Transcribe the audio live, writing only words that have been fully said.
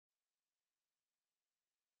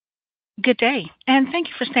Good day, and thank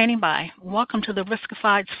you for standing by. Welcome to the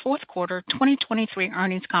Riskified's fourth quarter 2023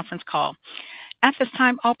 earnings conference call. At this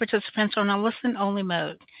time, all participants are on a listen-only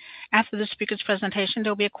mode. After the speaker's presentation,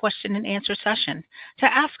 there will be a question-and-answer session.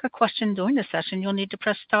 To ask a question during the session, you'll need to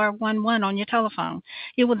press star 11 on your telephone.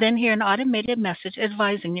 You will then hear an automated message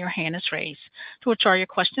advising your hand is raised. To withdraw your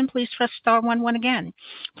question, please press star 11 again.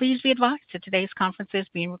 Please be advised that today's conference is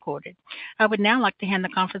being recorded. I would now like to hand the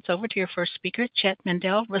conference over to your first speaker, Chet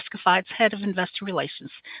Mandel, Riskified's Head of Investor Relations.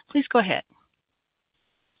 Please go ahead.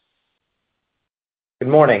 Good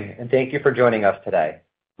morning, and thank you for joining us today.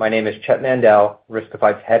 My name is Chet Mandel,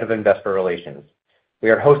 Riskified's Head of Investor Relations. We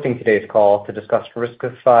are hosting today's call to discuss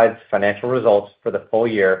Riskified's financial results for the full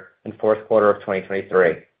year and fourth quarter of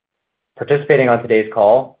 2023. Participating on today's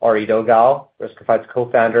call are Eido Gal, Riskified's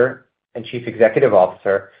co-founder and Chief Executive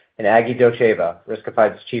Officer, and Agi Dotcheva,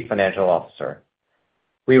 Riskified's Chief Financial Officer.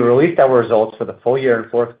 We released our results for the full year and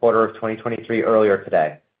fourth quarter of 2023 earlier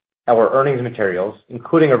today. Our earnings materials,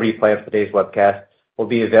 including a replay of today's webcast, will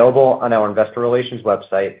be available on our investor relations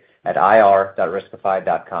website at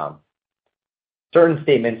ir.riskified.com. Certain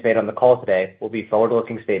statements made on the call today will be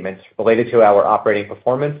forward-looking statements related to our operating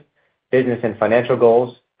performance, business and financial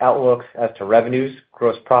goals, outlooks as to revenues,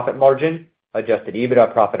 gross profit margin, adjusted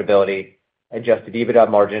EBITDA profitability, adjusted EBITDA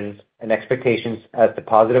margins, and expectations as to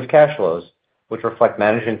positive cash flows, which reflect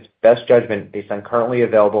management's best judgment based on currently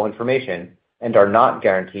available information and are not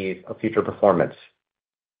guarantees of future performance.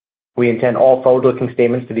 We intend all forward-looking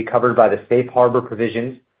statements to be covered by the safe harbor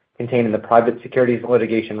provisions contained in the Private Securities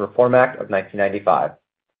Litigation Reform Act of 1995.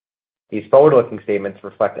 These forward-looking statements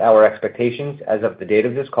reflect our expectations as of the date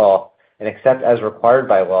of this call, and except as required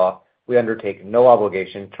by law, we undertake no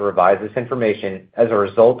obligation to revise this information as a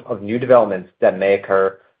result of new developments that may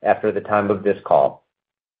occur after the time of this call.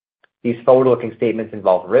 These forward-looking statements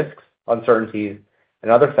involve risks, uncertainties,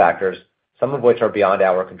 and other factors, some of which are beyond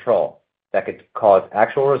our control, that could cause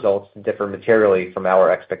actual results to differ materially from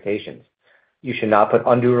our expectations. You should not put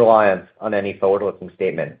undue reliance on any forward-looking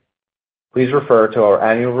statement. Please refer to our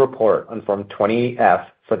annual report on Form 20-F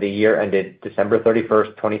for the year ended December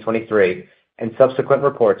 31st, 2023, and subsequent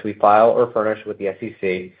reports we file or furnish with the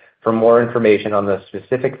SEC for more information on the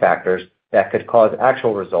specific factors that could cause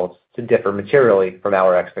actual results to differ materially from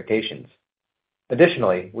our expectations.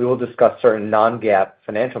 Additionally, we will discuss certain non-GAAP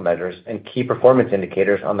financial measures and key performance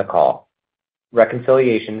indicators on the call.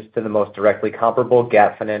 Reconciliations to the most directly comparable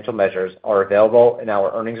GAAP financial measures are available in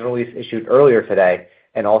our earnings release issued earlier today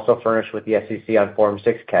and also furnished with the SEC on Form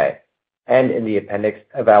 6-K, and in the appendix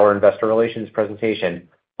of our investor relations presentation,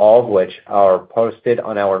 all of which are posted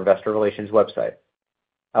on our investor relations website.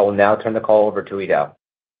 I will now turn the call over to Eido.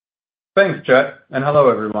 Thanks, Chet, and hello,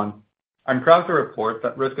 everyone. I'm proud to report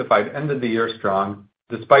that Riskified ended the year strong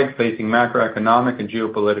despite facing macroeconomic and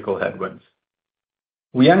geopolitical headwinds.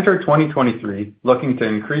 We entered 2023 looking to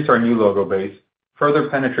increase our new logo base, further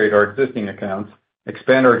penetrate our existing accounts,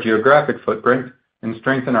 expand our geographic footprint, and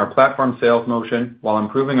strengthen our platform sales motion while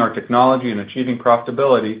improving our technology and achieving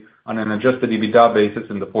profitability on an adjusted EBITDA basis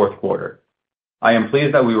in the fourth quarter. I am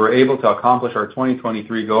pleased that we were able to accomplish our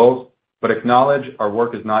 2023 goals, but acknowledge our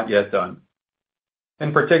work is not yet done.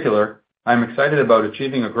 In particular, I am excited about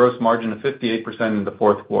achieving a gross margin of 58% in the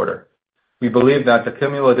fourth quarter. We believe that the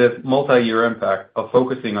cumulative multi-year impact of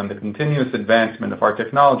focusing on the continuous advancement of our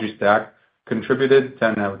technology stack contributed to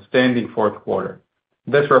an outstanding fourth quarter.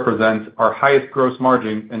 This represents our highest gross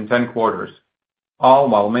margin in 10 quarters, all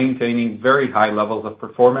while maintaining very high levels of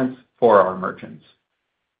performance for our merchants.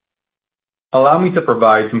 Allow me to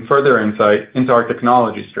provide some further insight into our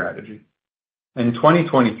technology strategy. In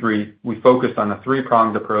 2023, we focused on a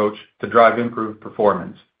three-pronged approach to drive improved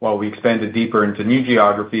performance while we expanded deeper into new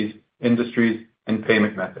geographies, industries, and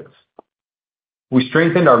payment methods. We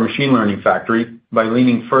strengthened our machine learning factory by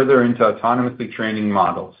leaning further into autonomously training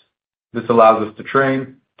models. This allows us to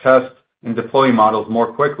train, test, and deploy models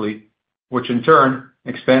more quickly, which in turn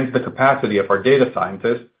expands the capacity of our data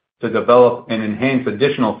scientists to develop and enhance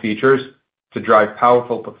additional features to drive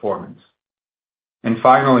powerful performance. And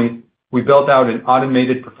finally, we built out an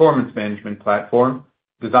automated performance management platform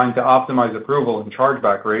designed to optimize approval and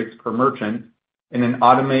chargeback rates per merchant in an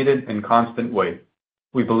automated and constant way.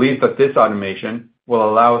 We believe that this automation will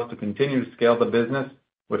allow us to continue to scale the business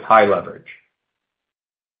with high leverage.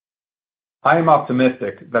 I am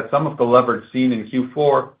optimistic that some of the leverage seen in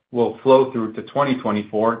Q4 will flow through to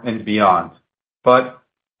 2024 and beyond, but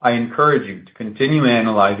I encourage you to continue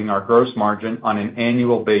analyzing our gross margin on an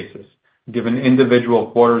annual basis, given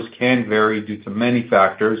individual quarters can vary due to many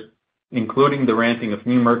factors, including the ramping of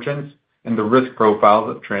new merchants and the risk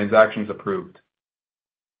profiles of transactions approved.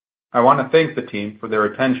 I want to thank the team for their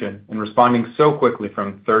attention in responding so quickly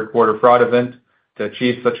from the third quarter fraud event to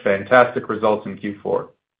achieve such fantastic results in Q4.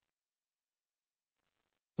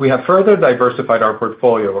 We have further diversified our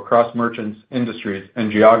portfolio across merchants, industries,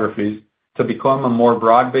 and geographies to become a more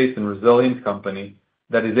broad-based and resilient company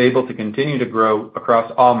that is able to continue to grow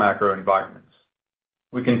across all macro environments.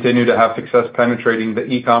 We continue to have success penetrating the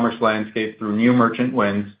e-commerce landscape through new merchant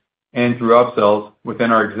wins and through upsells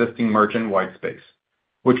within our existing merchant white space,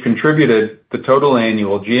 which contributed to total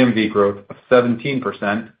annual GMV growth of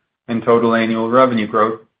 17% and total annual revenue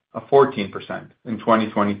growth of 14% in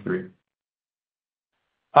 2023.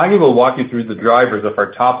 Agi will walk you through the drivers of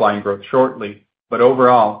our top-line growth shortly, but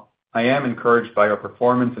overall, I am encouraged by our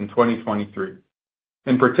performance in 2023.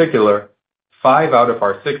 In particular, 5 out of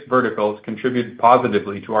our 6 verticals contributed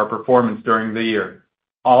positively to our performance during the year.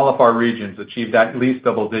 All of our regions achieved at least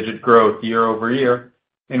double-digit growth year-over-year,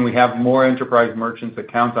 and we have more enterprise merchants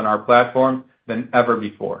accounts on our platform than ever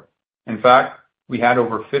before. In fact, we had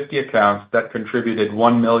over 50 accounts that contributed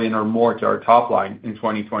 $1 million or more to our top line in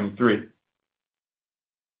 2023.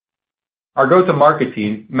 Our go-to-market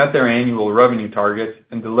team met their annual revenue targets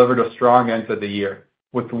and delivered a strong end to the year,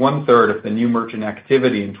 with 1/3 of the new merchant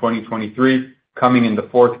activity in 2023 coming in the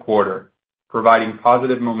fourth quarter, providing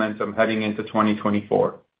positive momentum heading into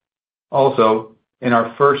 2024. Also, in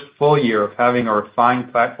our first full year of having a refined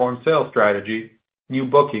platform sales strategy, new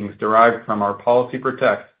bookings derived from our Policy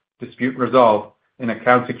Protect, Dispute Resolve, and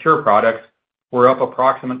Account Secure products were up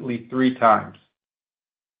approximately 3 times.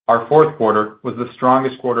 Our fourth quarter was the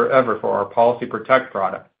strongest quarter ever for our Policy Protect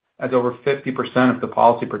product, as over 50% of the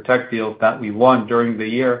Policy Protect deals that we won during the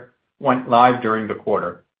year went live during the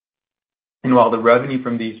quarter. And while the revenue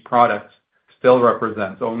from these products still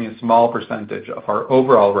represents only a small percentage of our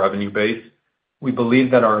overall revenue base, we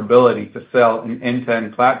believe that our ability to sell an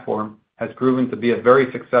end-to-end platform has proven to be a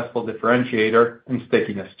very successful differentiator and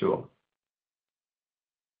stickiness tool.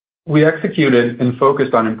 We executed and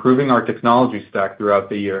focused on improving our technology stack throughout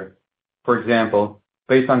the year. For example,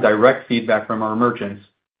 based on direct feedback from our merchants,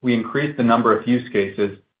 we increased the number of use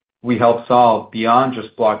cases we help solve beyond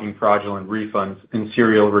just blocking fraudulent refunds and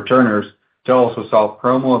serial returners to also solve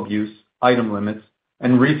promo abuse, item limits,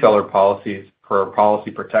 and reseller policies for our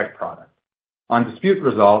Policy Protect product. On Dispute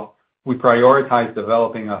Resolve, we prioritized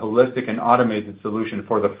developing a holistic and automated solution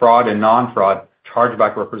for the fraud and non-fraud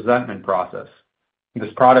chargeback representment process.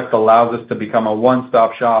 This product allows us to become a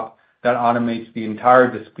one-stop shop that automates the entire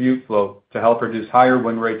dispute flow to help reduce higher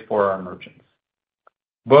win rates for our merchants.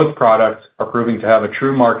 Both products are proving to have a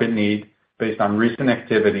true market need based on recent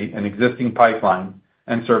activity and existing pipeline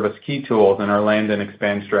and serve as key tools in our land and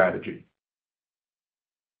expand strategy.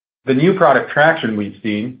 The new product traction we've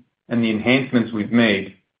seen and the enhancements we've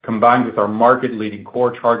made, combined with our market-leading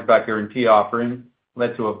core chargeback guarantee offering,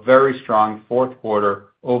 led to a very strong fourth quarter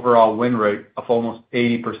overall win rate of almost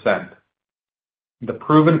 80%. The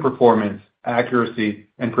proven performance, accuracy,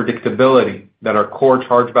 and predictability that our core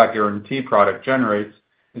chargeback guarantee product generates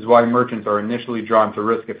is why merchants are initially drawn to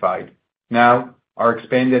Riskified. Now, our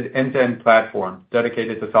expanded end-to-end platform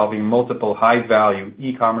dedicated to solving multiple high-value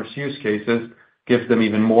e-commerce use cases gives them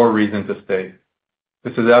even more reason to stay.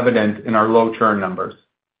 This is evident in our low churn numbers.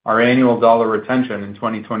 Our annual dollar retention in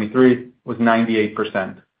 2023 was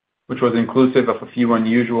 98%, which was inclusive of a few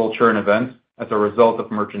unusual churn events as a result of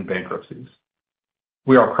merchant bankruptcies.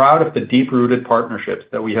 We are proud of the deep-rooted partnerships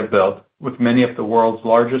that we have built with many of the world's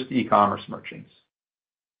largest e-commerce merchants.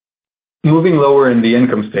 Moving lower in the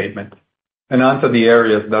income statement and onto the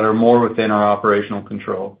areas that are more within our operational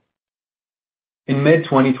control. In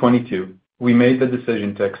mid-2022, we made the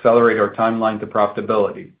decision to accelerate our timeline to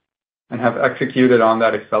profitability and have executed on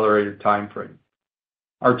that accelerated timeframe.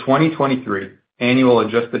 Our 2023 annual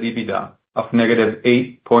adjusted EBITDA of negative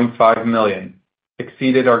 $8.5 million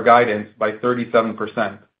exceeded our guidance by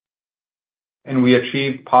 37%, and we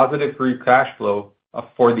achieved positive free cash flow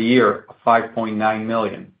for the year of $5.9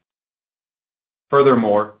 million.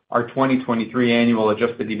 Furthermore, our 2023 annual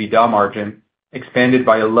adjusted EBITDA margin expanded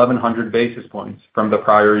by 1,100 basis points from the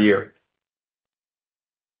prior year.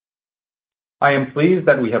 I am pleased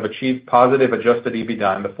that we have achieved positive adjusted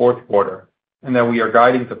EBITDA in the fourth quarter and that we are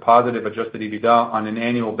guiding to positive adjusted EBITDA on an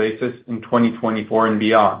annual basis in 2024 and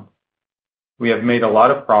beyond. We have made a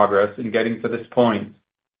lot of progress in getting to this point,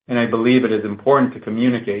 and I believe it is important to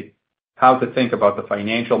communicate how to think about the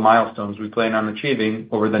financial milestones we plan on achieving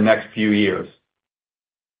over the next few years.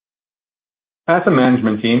 As a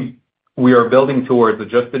management team, we are building towards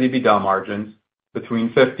adjusted EBITDA margins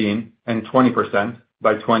between 15% and 20%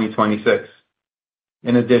 by 2026.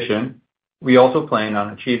 In addition, we also plan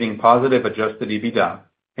on achieving positive adjusted EBITDA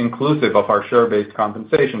inclusive of our share-based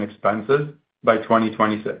compensation expenses, by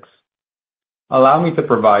 2026. Allow me to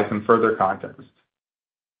provide some further context.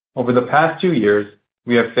 Over the past 2 years,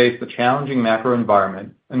 we have faced a challenging macro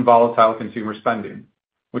environment and volatile consumer spending,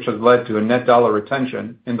 which has led to a net dollar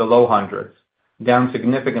retention in the low hundreds, down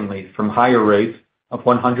significantly from higher rates of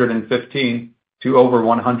 115 to over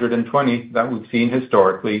 120 that we've seen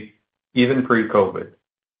historically, even pre-COVID.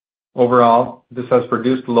 Overall, this has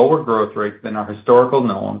produced lower growth rates than our historical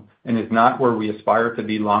norm and is not where we aspire to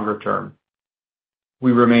be longer term.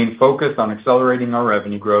 We remain focused on accelerating our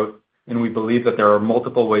revenue growth, and we believe that there are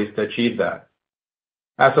multiple ways to achieve that.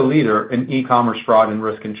 As a leader in e-commerce fraud and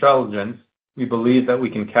risk intelligence, we believe that we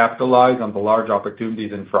can capitalize on the large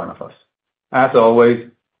opportunities in front of us. As always,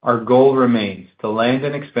 our goal remains to land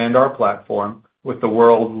and expand our platform with the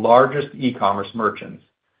world's largest e-commerce merchants,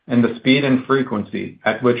 and the speed and frequency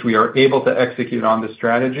at which we are able to execute on this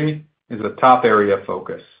strategy is a top area of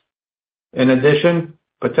focus. In addition,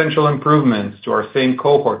 potential improvements to our same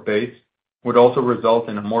cohort base would also result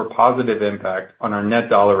in a more positive impact on our net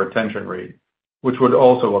dollar retention rate, which would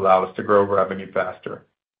also allow us to grow revenue faster.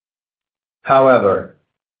 However,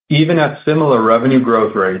 even at similar revenue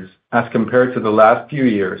growth rates as compared to the last few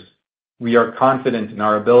years, we are confident in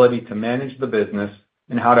our ability to manage the business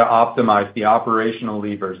and how to optimize the operational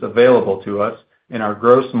levers available to us in our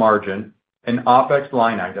gross margin and OpEx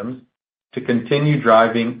line items to continue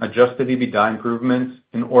driving adjusted EBITDA improvements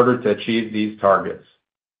in order to achieve these targets.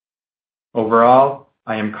 Overall,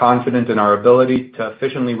 I am confident in our ability to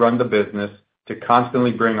efficiently run the business to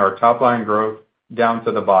constantly bring our top-line growth down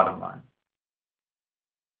to the bottom line.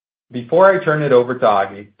 Before I turn it over to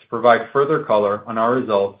Agi to provide further color on our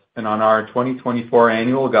results and on our 2024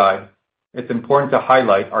 annual guide, it's important to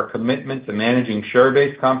highlight our commitment to managing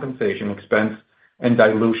share-based compensation expense and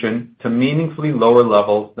dilution to meaningfully lower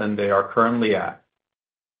levels than they are currently at.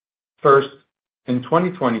 First, in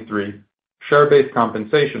 2023, share-based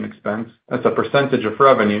compensation expense as a percentage of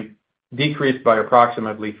revenue decreased by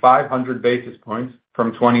approximately 500 basis points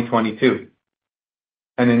from 2022.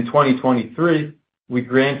 And in 2023, we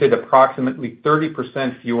granted approximately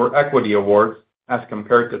 30% fewer equity awards as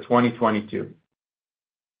compared to 2022.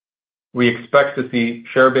 We expect to see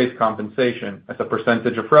share-based compensation as a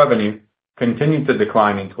percentage of revenue continue to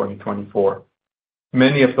decline in 2024.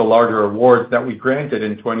 Many of the larger awards that we granted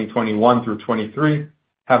in 2021 through 2023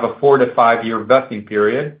 have a 4 to 5 year vesting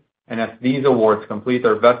period, and as these awards complete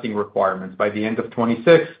their vesting requirements by the end of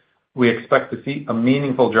 2026, we expect to see a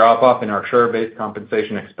meaningful drop-off in our share-based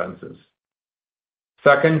compensation expenses.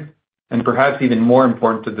 Second, and perhaps even more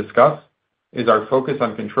important to discuss, is our focus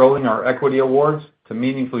on controlling our equity awards to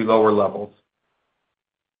meaningfully lower levels.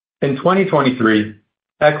 In 2023,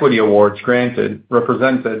 equity awards granted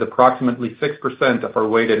represented approximately 6% of our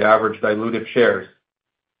weighted average dilutive shares,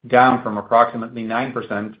 down from approximately 9%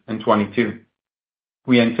 in 2022.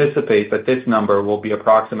 We anticipate that this number will be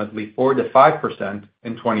approximately 4 to 5%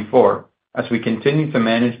 in 2024 as we continue to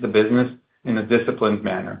manage the business in a disciplined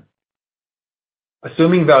manner.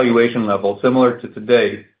 Assuming valuation levels similar to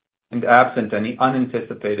today and absent any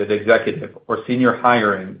unanticipated executive or senior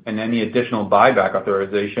hiring and any additional buyback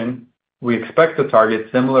authorization, we expect to target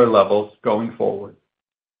similar levels going forward.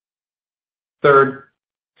 Third,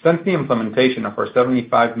 since the implementation of our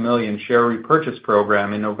 $75 million share repurchase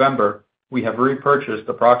program in November, we have repurchased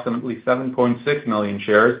approximately 7.6 million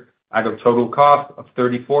shares at a total cost of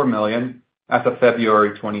 $34 million as of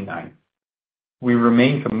February 29. We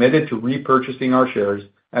remain committed to repurchasing our shares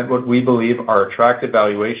at what we believe are attractive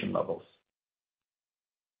valuation levels.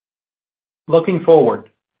 Looking forward,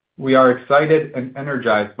 we are excited and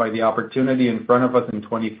energized by the opportunity in front of us in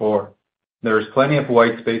 2024. There is plenty of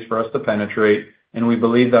white space for us to penetrate, and we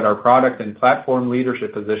believe that our product and platform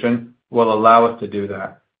leadership position will allow us to do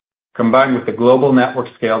that. Combined with the global network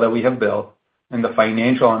scale that we have built and the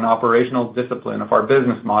financial and operational discipline of our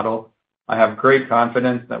business model, I have great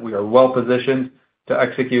confidence that we are well-positioned to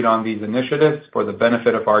execute on these initiatives for the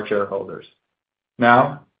benefit of our shareholders.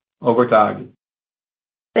 Now, over to Agi.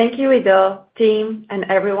 Thank you, Eido, team, and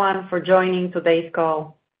everyone for joining today's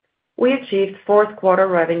call. We achieved fourth quarter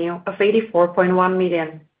revenue of $84.1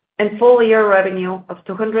 million and full-year revenue of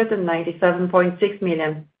 $297.6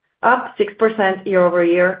 million, up 6%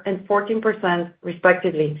 year-over-year and 14%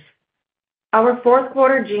 respectively. Our fourth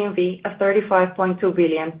quarter GMV of $35.2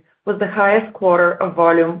 billion was the highest quarter of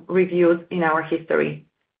volume reviewed in our history.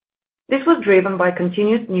 This was driven by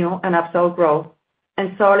continued new and upsell growth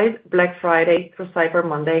and solid Black Friday through Cyber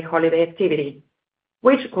Monday holiday activity,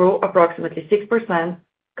 which grew approximately 6%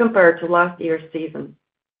 compared to last year's season.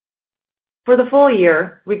 For the full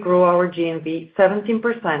year, we grew our GMV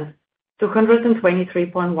 17% to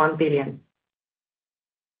 $123.1 billion.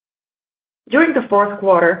 During the fourth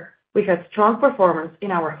quarter, we had strong performance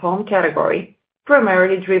in our home category,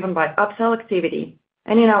 primarily driven by upsell activity,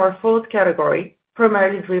 and in our food category,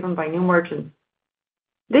 primarily driven by new merchants.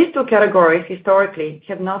 These two categories historically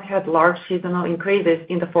have not had large seasonal increases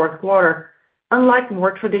in the fourth quarter, unlike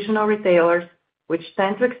more traditional retailers, which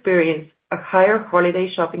tend to experience a higher holiday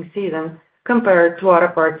shopping season compared to other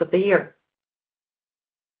parts of the year.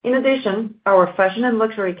 In addition, our fashion and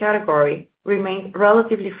luxury category remained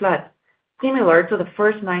relatively flat, similar to the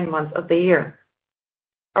first 9 months of the year.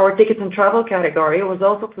 Our tickets and travel category was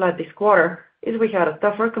also flat this quarter, as we had a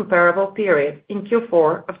tougher comparable period in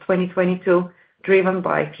Q4 of 2022, driven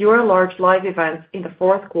by fewer large live events in the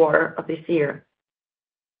fourth quarter of this year.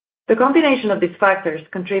 The combination of these factors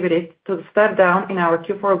contributed to the step down in our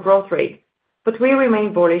Q4 growth rate, but we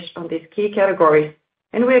remain bullish on these key categories,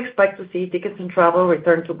 and we expect to see tickets and travel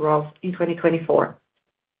return to growth in 2024.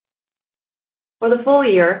 For the full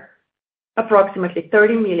year, approximately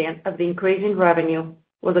 $30 million of the increase in revenue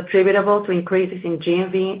was attributable to increases in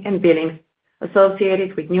GMV and billings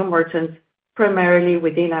associated with new merchants, primarily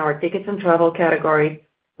within our tickets and travel category,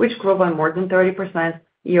 which grew by more than 30%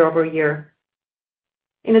 year-over-year.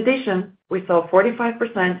 In addition, we saw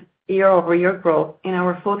 45% year-over-year growth in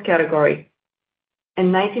our food category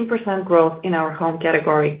and 19% growth in our home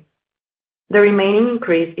category. The remaining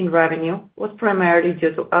increase in revenue was primarily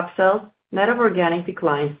due to upsells, net of organic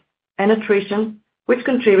declines, and attrition, which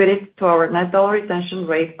contributed to our net dollar retention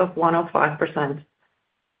rate of 105%.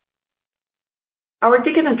 Our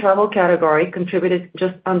ticket and travel category contributed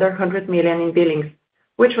just under $100 million in billings,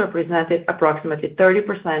 which represented approximately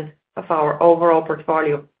 30% of our overall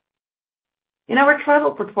portfolio. In our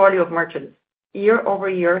travel portfolio of merchants,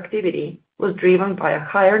 year-over-year activity was driven by a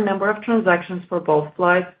higher number of transactions for both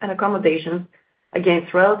flights and accommodations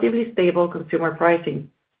against relatively stable consumer pricing.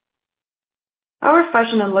 Our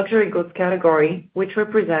fashion and luxury goods category, which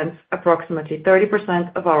represents approximately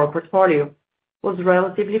 30% of our portfolio, was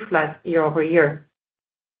relatively flat year-over-year.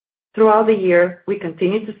 Throughout the year, we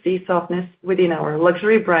continued to see softness within our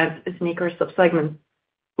luxury brands and sneakers subsegment,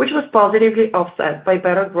 which was positively offset by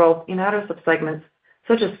better growth in other subsegments,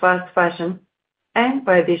 such as fast fashion, and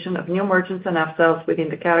by addition of new merchants and upsells within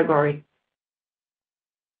the category.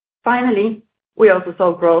 Finally, we also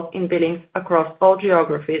saw growth in billings across all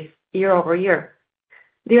geographies year-over-year.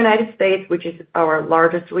 The United States, which is our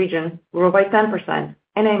largest region, grew by 10%,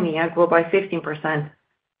 and EMEA grew by 15%.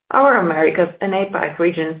 Our Americas and APAC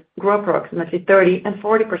regions grew approximately 30% and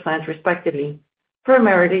 40% respectively,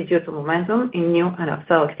 primarily due to momentum in new and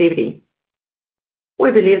upsell activity.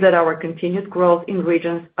 We believe that our continued growth in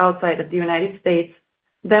regions outside of the United States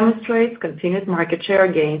demonstrates continued market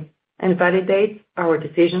share gains and validates our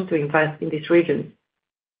decision to invest in these regions.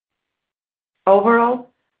 Overall,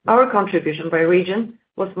 our contribution by region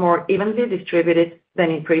was more evenly distributed than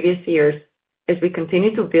in previous years, as we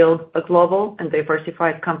continue to build a global and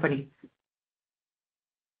diversified company.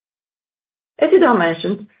 As Idel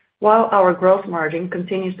mentioned, while our gross margin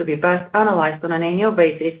continues to be best analyzed on an annual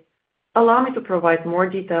basis, allow me to provide more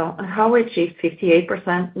detail on how we achieved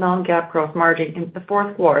 58% non-GAAP gross margin in the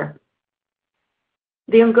fourth quarter.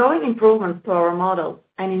 The ongoing improvements to our models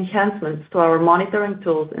and enhancements to our monitoring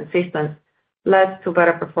tools and systems led to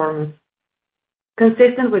better performance.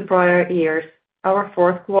 Consistent with prior years, our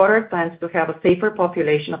fourth quarter tends to have a safer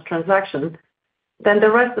population of transactions than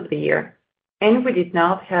the rest of the year, and we did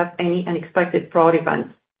not have any unexpected fraud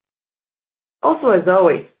events. Also, as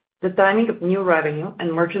always, the timing of new revenue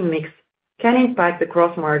and merchant mix can impact the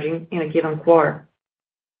gross margin in a given quarter.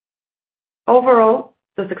 Overall,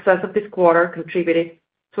 the success of this quarter contributed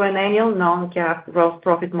to an annual non-GAAP gross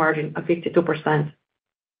profit margin of 52%.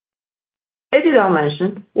 As Idel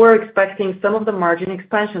mentioned, we're expecting some of the margin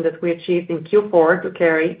expansion that we achieved in Q4 to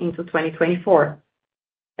carry into 2024.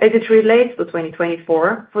 As it relates to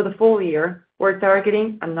 2024, for the full year, we're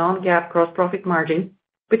targeting a non-GAAP gross profit margin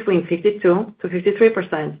between 52% to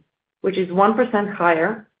 53%, which is 1%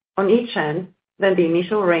 higher on each end than the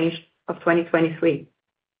initial range of 2023.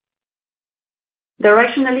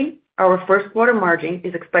 Directionally, our first quarter margin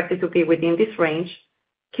is expected to be within this range.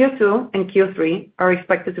 Q2 and Q3 are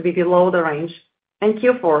expected to be below the range, and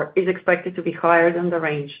Q4 is expected to be higher than the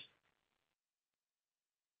range.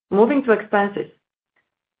 Moving to expenses.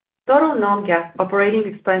 Total non-GAAP operating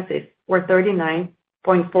expenses were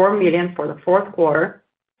 $39.4 million for the fourth quarter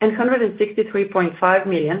and $163.5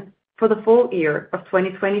 million for the full year of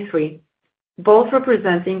 2023, both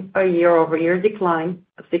representing a year-over-year decline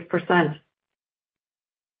of 6%.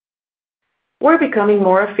 We're becoming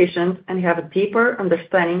more efficient and have a deeper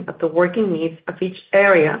understanding of the working needs of each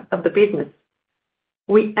area of the business.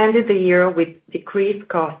 We ended the year with decreased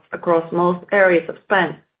costs across most areas of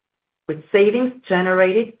spend, with savings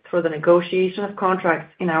generated through the negotiation of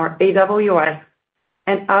contracts in our AWS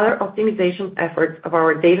and other optimization efforts of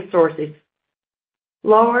our data sources,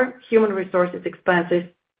 lower human resources expenses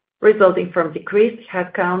resulting from decreased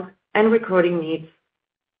headcount and recruiting needs,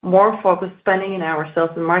 more focused spending in our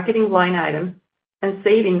sales and marketing line item, and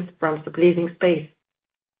savings from subleasing space.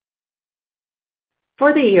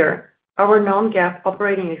 For the year, our non-GAAP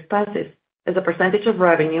operating expenses as a percentage of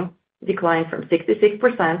revenue declined from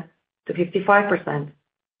 66% to 55%,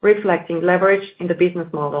 reflecting leverage in the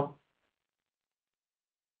business model.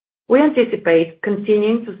 We anticipate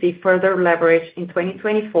continuing to see further leverage in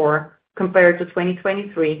 2024 compared to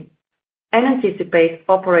 2023 and anticipate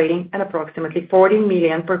operating at approximately $40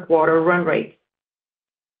 million per quarter run rate.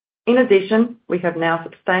 In addition, we have now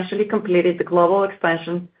substantially completed the global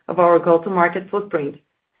expansion of our go-to-market footprint,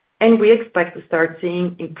 and we expect to start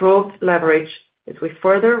seeing improved leverage as we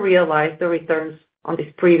further realize the returns on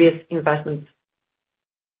these previous investments.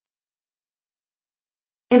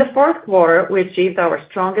 In the fourth quarter, we achieved our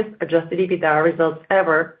strongest adjusted EBITDA results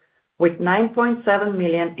ever, with $9.7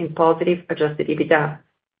 million in positive adjusted EBITDA.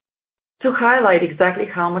 To highlight exactly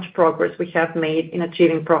how much progress we have made in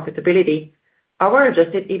achieving profitability, our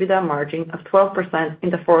adjusted EBITDA margin of 12%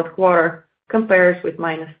 in the fourth quarter compares with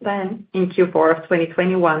 -10% in Q4 of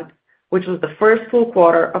 2021, which was the first full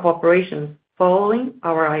quarter of operations following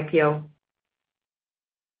our IPO.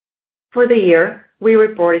 For the year, we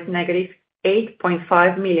reported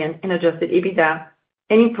 -$8.5 million in adjusted EBITDA,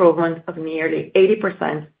 an improvement of nearly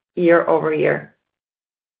 80% year-over-year.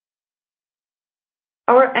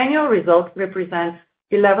 Our annual result represents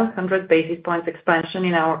 1,100 basis points expansion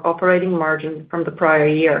in our operating margin from the prior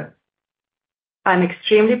year. I'm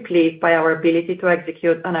extremely pleased by our ability to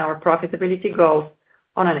execute on our profitability goals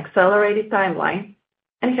on an accelerated timeline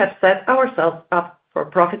and have set ourselves up for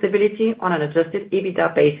profitability on an adjusted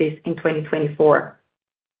EBITDA basis in 2024.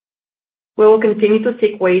 We will continue to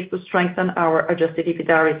seek ways to strengthen our adjusted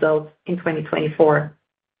EBITDA results in 2024.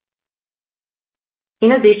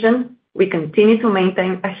 In addition, we continue to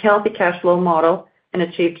maintain a healthy cash flow model and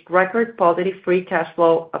achieved record positive free cash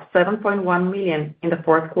flow of $7.1 million in the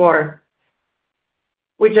fourth quarter.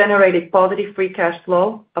 We generated positive free cash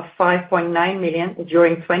flow of $5.9 million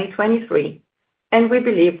during 2023, and we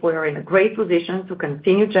believe we are in a great position to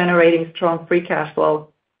continue generating strong free cash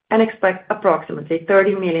flow and expect approximately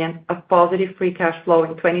 $30 million of positive free cash flow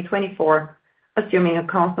in 2024, assuming a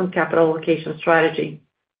constant capital allocation strategy.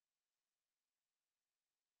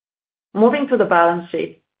 Moving to the balance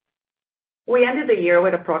sheet, we ended the year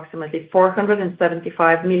with approximately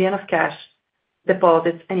 $475 million of cash,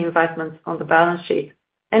 deposits, and investments on the balance sheet,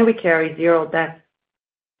 and we carry zero debt.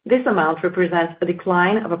 This amount represents a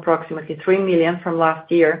decline of approximately $3 million from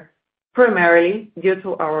last year, primarily due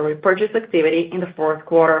to our repurchase activity in the fourth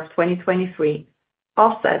quarter of 2023,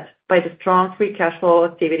 offset by the strong free cash flow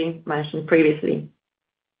activity mentioned previously.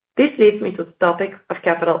 This leads me to the topic of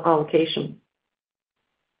capital allocation.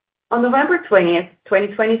 On November 20th,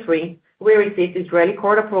 2023, we received Israeli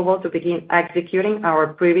court approval to begin executing our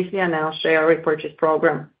previously announced share repurchase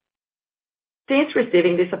program. Since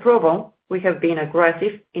receiving this approval, we have been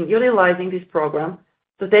aggressive in utilizing this program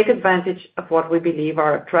to take advantage of what we believe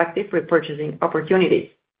are attractive repurchasing opportunities.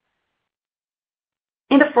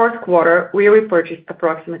 In the fourth quarter, we repurchased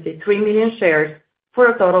approximately 3 million shares for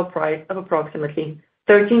a total price of approximately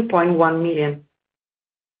 $13.1 million.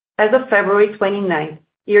 As of February 29th,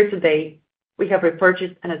 year-to-date, we have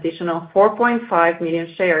repurchased an additional 4.5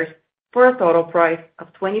 million shares for a total price of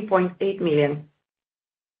 $20.8 million.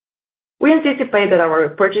 We anticipate that our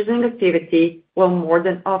repurchasing activity will more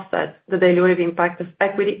than offset the dilutive impact of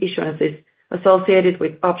equity issuances associated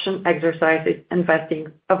with option exercises and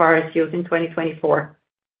vesting of RSUs in 2024.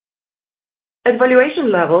 At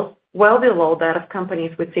valuation levels well below that of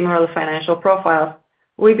companies with similar financial profiles,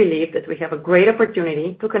 we believe that we have a great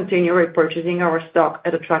opportunity to continue repurchasing our stock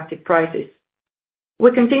at attractive prices.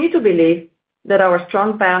 We continue to believe that our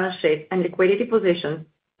strong balance sheet and liquidity position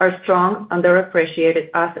are strong, underappreciated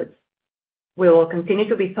assets. We will continue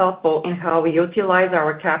to be thoughtful in how we utilize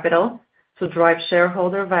our capital to drive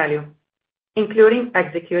shareholder value, including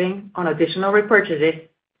executing on additional repurchases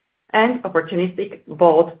and opportunistic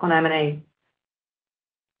bolt-on M&A.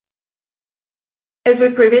 As we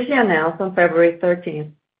previously announced on February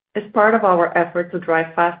 13th, as part of our effort to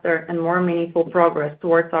drive faster and more meaningful progress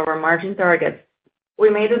towards our margin targets, we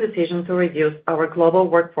made a decision to reduce our global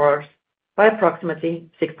workforce by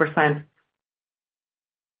approximately 6%.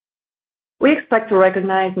 We expect to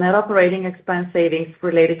recognize net operating expense savings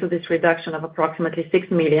related to this reduction of approximately $6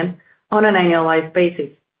 million on an annualized basis,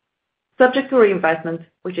 subject to reinvestment,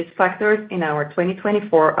 which is factored in our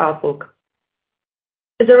 2024 outlook.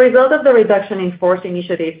 As a result of the reduction in force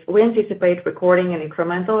initiatives, we anticipate recording an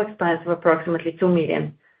incremental expense of approximately $2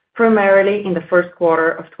 million, primarily in the first quarter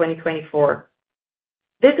of 2024.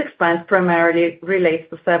 This expense primarily relates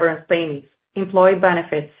to severance payments, employee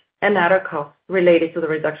benefits, and other costs related to the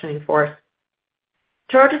reduction in force.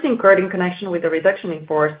 Charges incurred in connection with the reduction in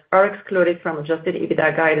force are excluded from adjusted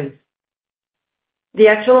EBITDA guidance. The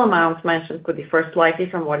actual amounts mentioned could differ slightly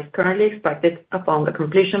from what is currently expected upon the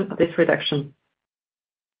completion of this reduction.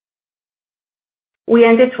 We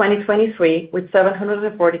ended 2023 with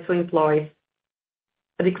 742 employees,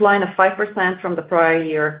 a decline of 5% from the prior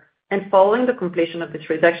year, and following the completion of this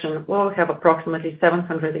reduction, we will have approximately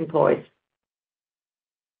 700 employees.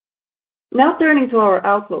 Now turning to our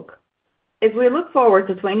outlook. As we look forward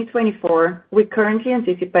to 2024, we currently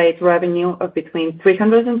anticipate revenue of between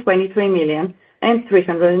 $323 million and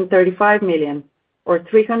 $335 million, or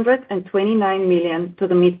 $329 million to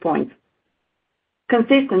the midpoint.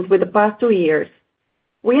 Consistent with the past 2 years,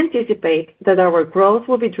 we anticipate that our growth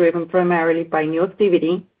will be driven primarily by new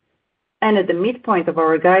activity, and at the midpoint of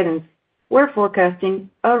our guidance, we're forecasting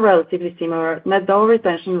a relatively similar net dollar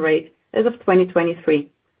retention rate as of 2023.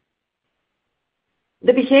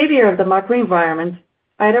 The behavior of the macro environment,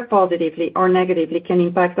 either positively or negatively, can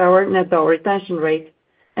impact our net dollar retention rate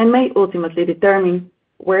and may ultimately determine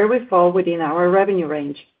where we fall within our revenue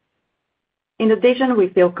range. In addition, we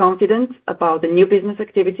feel confident about the new business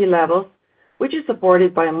activity levels, which is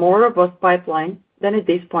supported by a more robust pipeline than at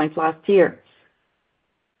this point last year.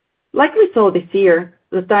 Like we saw this year,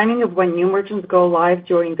 the timing of when new merchants go live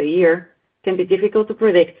during the year can be difficult to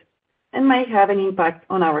predict and may have an impact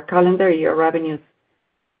on our calendar year revenues.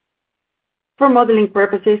 For modeling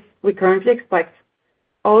purposes, we currently expect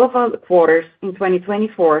all of our quarters in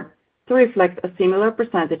 2024 to reflect a similar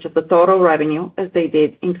percentage of the total revenue as they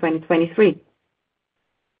did in 2023.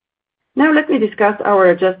 Now let me discuss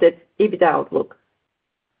our adjusted EBITDA outlook.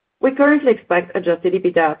 We currently expect adjusted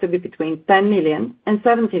EBITDA to be between $10 million and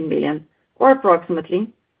 $17 million, or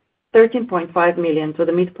approximately $13.5 million to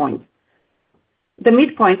the midpoint. The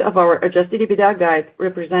midpoint of our adjusted EBITDA guide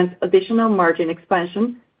represents additional margin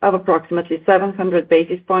expansion of approximately 700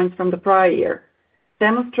 basis points from the prior year,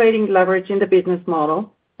 demonstrating leverage in the business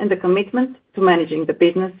model and the commitment to managing the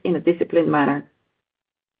business in a disciplined manner.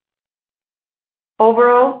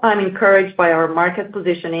 Overall, I'm encouraged by our market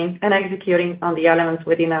positioning and executing on the elements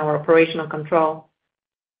within our operational control.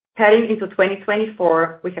 Heading into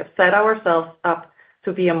 2024, we have set ourselves up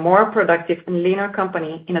to be a more productive and leaner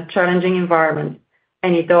company in a challenging environment,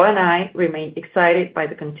 and Ido and I remain excited by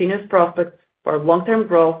the continuous prospects for long-term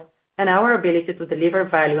growth and our ability to deliver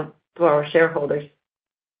value to our shareholders.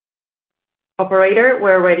 Operator,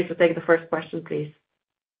 we're ready to take the first question, please.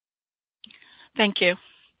 Thank you.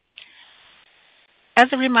 As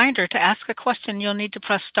a reminder, to ask a question, you'll need to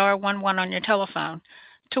press star 11 on your telephone.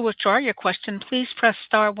 To withdraw your question, please press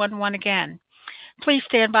star 11 again. Please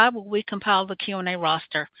stand by while we compile the Q&A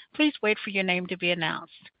roster. Please wait for your name to be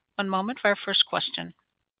announced. One moment for our first question.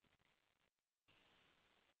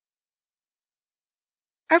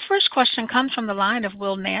 Our first question comes from the line of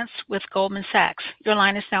Will Nance with Goldman Sachs. Your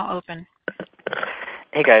line is now open.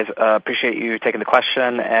 Hey, guys. Appreciate you taking the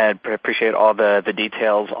question and appreciate all the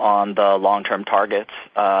details on the long-term targets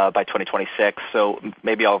by 2026. So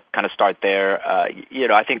maybe I'll kind of start there.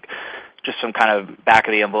 I think just some kind of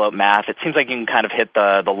back-of-the-envelope math, it seems like you can kind of hit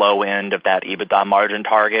the low end of that EBITDA margin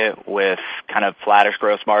target with kind of flattish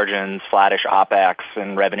gross margins, flattish OpEx,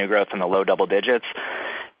 and revenue growth in the low double digits.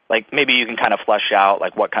 Like maybe you can kind of flesh out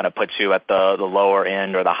like what kind of puts you at the lower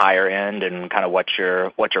end or the higher end, and kind of what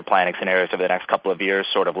your planning scenarios over the next couple of years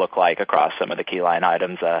sort of look like across some of the key line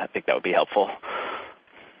items. I think that would be helpful.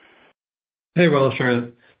 Hey, Will, sure.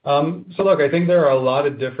 So look, I think there are a lot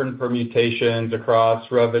of different permutations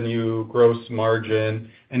across revenue, gross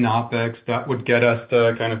margin, and OpEx that would get us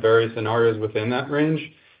to kind of various scenarios within that range.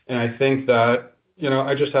 And I think that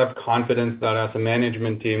I just have confidence that as a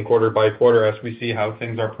management team, quarter by quarter, as we see how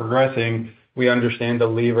things are progressing, we understand the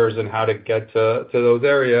levers and how to get to those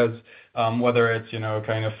areas, whether it's,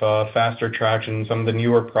 kind of faster traction, some of the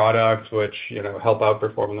newer products, which, help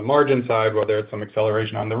outperform on the margin side, whether it's some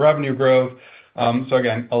acceleration on the revenue growth. So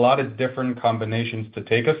again, a lot of different combinations to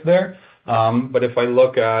take us there. But if I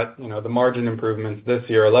look at, the margin improvements this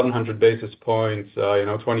year, 1,100 basis points,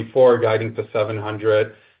 24 guiding to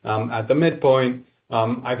 700 at the midpoint,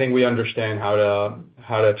 I think we understand how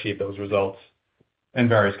to achieve those results in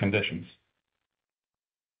various conditions.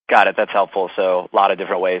 Got it. That's helpful. So a lot of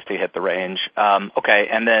different ways to hit the range. Okay,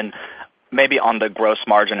 and then maybe on the gross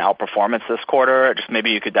margin outperformance this quarter, just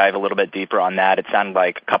maybe you could dive a little bit deeper on that. It sounded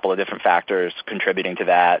like a couple of different factors contributing to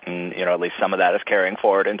that, and at least some of that is carrying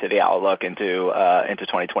forward into the outlook into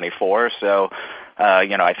 2024. So,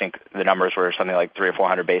 I think the numbers were something like 300 or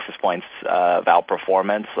 400 basis points of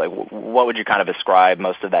outperformance. Like, what would you kind of ascribe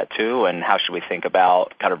most of that to, and how should we think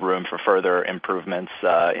about kind of room for further improvements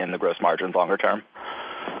in the gross margins longer term?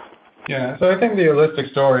 Yeah, so I think the holistic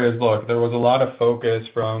story is, look, there was a lot of focus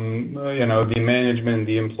from, the management,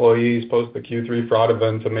 the employees post the Q3 fraud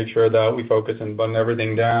event to make sure that we focus and button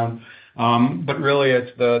everything down. But really, it's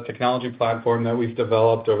the technology platform that we've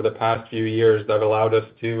developed over the past few years that allowed us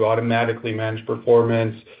to automatically manage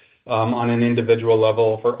performance on an individual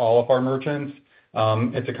level for all of our merchants.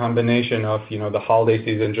 It's a combination of, the holiday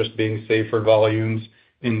season just being safer volumes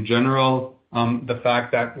in general. The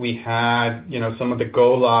fact that we had, some of the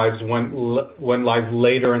go-lives went live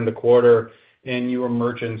later in the quarter, and newer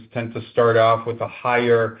merchants tend to start off with a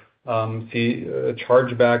higher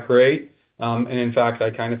chargeback rate. And in fact, I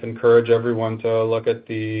kind of encourage everyone to look at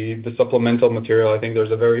the supplemental material. I think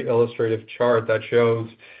there's a very illustrative chart that shows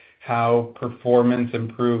how performance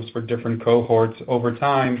improves for different cohorts over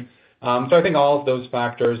time. So I think all of those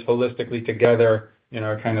factors holistically together,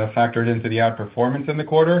 kind of factored into the outperformance in the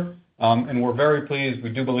quarter. And we're very pleased. We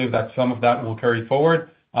do believe that some of that will carry forward,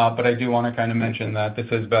 but I do want to kind of mention that this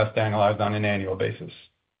is best analyzed on an annual basis.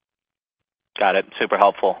 Got it. Super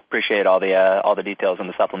helpful. Appreciate all the details in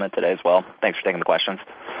the supplement today as well. Thanks for taking the questions.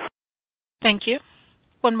 Thank you.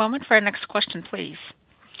 One moment for our next question, please.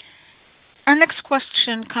 Our next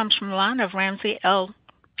question comes from the line of Ramsey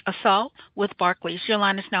El-Assal with Barclays. Your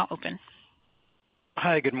line is now open.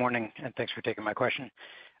 Hi, good morning, and thanks for taking my question.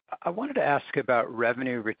 I wanted to ask about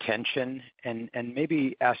revenue retention and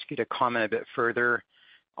maybe ask you to comment a bit further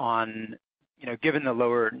on, given the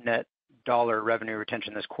lower net dollar revenue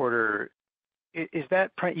retention this quarter, is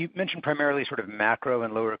that you mentioned primarily sort of macro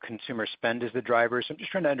and lower consumer spend as the driver. So I'm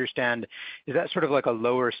just trying to understand, is that sort of like a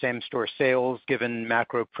lower same-store sales given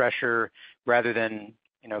macro pressure rather than,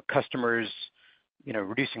 customers,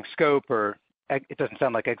 reducing scope, or it doesn't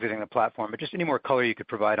sound like exiting the platform, but just any more color you could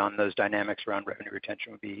provide on those dynamics around revenue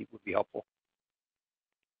retention would be helpful.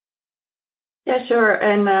 Yeah, sure.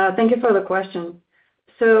 And thank you for the question.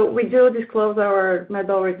 So we do disclose our net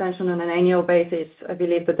dollar retention on an annual basis. I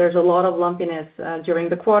believe that there's a lot of lumpiness during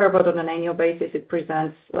the quarter, but on an annual basis, it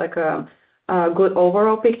presents like a good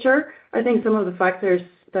overall picture. I think some of the factors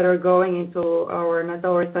that are going into our net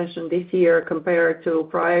dollar retention this year compared to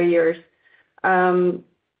prior years,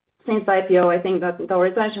 since IPO, I think that the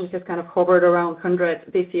retention has kind of hovered around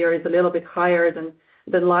 100. This year is a little bit higher than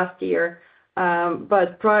last year.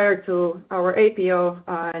 But prior to our IPO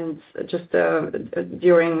and just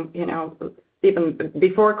during, even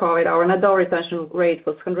before COVID, our net dollar retention rate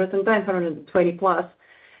was 110, 120 plus.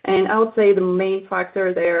 And I would say the main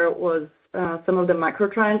factor there was some of the macro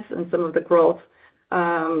trends and some of the growth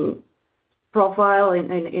profile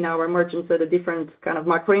in our merchants at a different kind of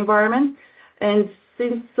macro environment. And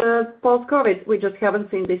since post-COVID, we just haven't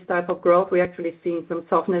seen this type of growth. We actually seen some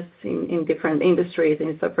softness in different industries,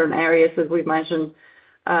 in different areas, as we've mentioned.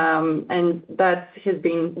 And that has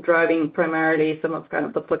been driving primarily some of kind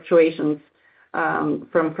of the fluctuations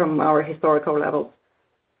from our historical levels.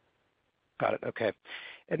 Got it. Okay.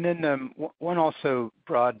 And then one also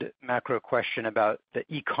broad macro question about the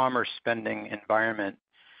e-commerce spending environment.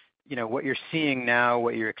 What you're seeing now,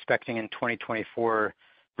 what you're expecting in 2024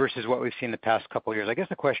 versus what we've seen the past couple of years. I guess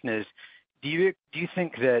the question is, do you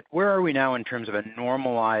think that where are we now in terms of a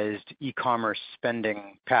normalized e-commerce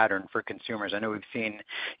spending pattern for consumers? I know we've seen,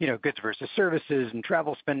 goods versus services and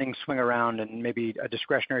travel spending swing around and maybe a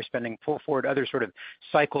discretionary spending pull forward, other sort of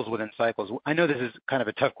cycles within cycles. I know this is kind of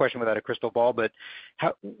a tough question without a crystal ball, but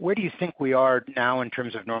where do you think we are now in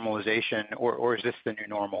terms of normalization, or is this the new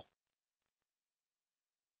normal?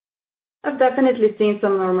 I've definitely seen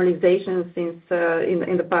some normalization since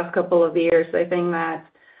in the past couple of years. I think that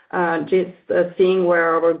just seeing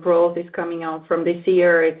where our growth is coming out from this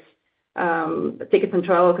year, it's tickets and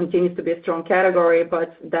travel continues to be a strong category,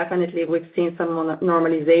 but definitely we've seen some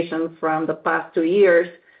normalization from the past 2 years.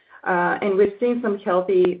 And we've seen some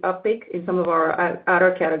healthy uptick in some of our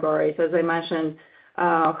other categories. As I mentioned,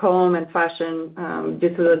 home and fashion,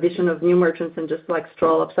 due to the addition of new merchants and just like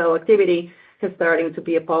stroll upsell activity, is starting to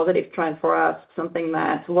be a positive trend for us, something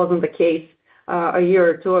that wasn't the case a year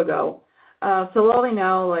or two ago. So all in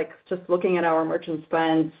all, like just looking at our merchant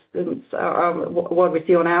spends, what we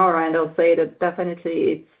see on our end, I'll say that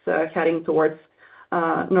definitely it's heading towards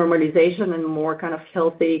normalization and more kind of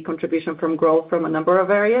healthy contribution from growth from a number of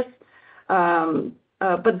areas.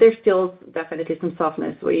 But there's still definitely some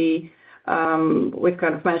softness. We've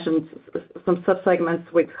kind of mentioned some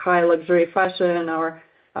subsegments with high luxury fashion or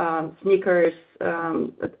sneakers.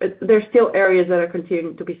 There's still areas that are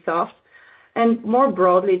continuing to be soft. And more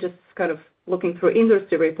broadly, just kind of looking through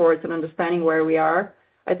industry reports and understanding where we are,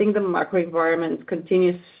 I think the macro environment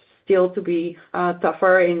continues still to be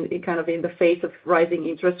tougher in the face of rising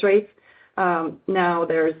interest rates. Now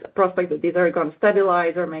there's a prospect that these are going to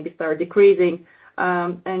stabilize or maybe start decreasing.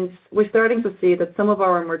 And we're starting to see that some of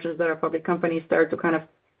our merchants that are public companies start to kind of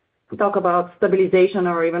talk about stabilization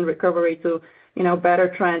or even recovery to,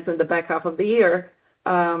 better trends in the back half of the year.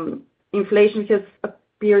 Inflation has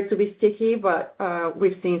appeared to be sticky, but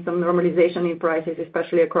we've seen some normalization in prices,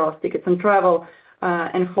 especially across tickets and travel,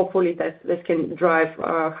 and hopefully this can drive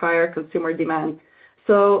higher consumer demand.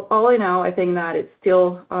 So all in all, I think that it's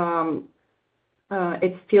still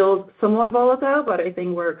somewhat volatile, but I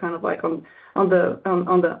think we're kind of like on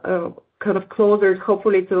the kind of closer,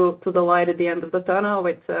 hopefully, to the light at the end of the tunnel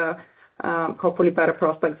with hopefully better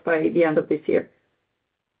prospects by the end of this year.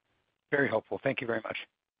 Very helpful. Thank you very much.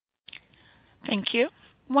 Thank you.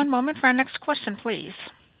 One moment for our next question, please.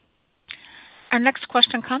 Our next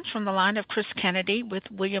question comes from the line of Chris Kennedy with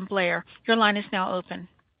William Blair. Your line is now open.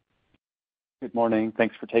 Good morning.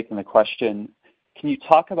 Thanks for taking the question. Can you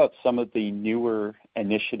talk about some of the newer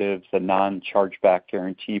initiatives, the non-chargeback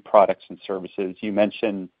guarantee products and services? You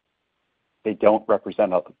mentioned they don't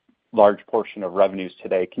represent a large portion of revenues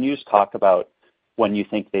today. Can you just talk about when you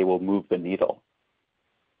think they will move the needle?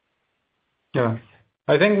 Yeah.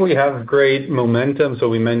 I think we have great momentum. So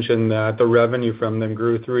we mentioned that the revenue from them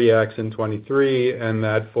grew 3x in 23, and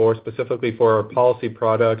that specifically for our policy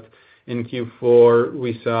product in Q4,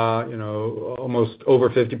 we saw, almost over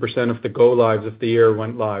 50% of the go lives of the year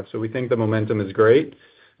went live. So we think the momentum is great.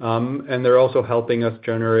 And they're also helping us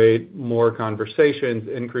generate more conversations,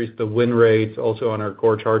 increase the win rates also on our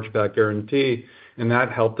core chargeback guarantee. And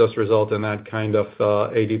that helped us result in that kind of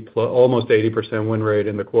almost 80% win rate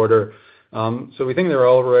in the quarter. So we think they're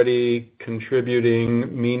already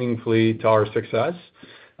contributing meaningfully to our success.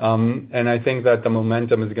 And I think that the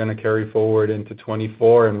momentum is going to carry forward into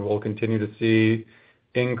 24, and we'll continue to see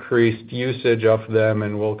increased usage of them,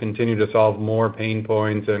 and we'll continue to solve more pain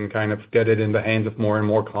points and kind of get it in the hands of more and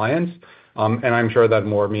more clients. And I'm sure that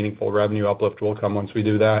more meaningful revenue uplift will come once we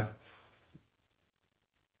do that.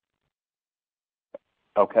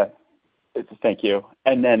 Okay. Thank you.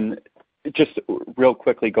 And then just real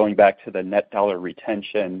quickly, going back to the net dollar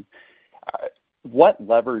retention, what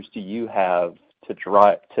levers do you have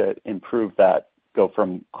to improve that, go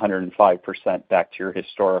from 105% back to your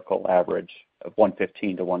historical average of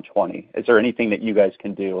 115 to 120? Is there anything that you guys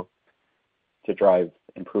can do to drive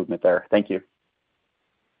improvement there? Thank you.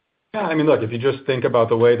 Yeah, I mean, look, if you just think about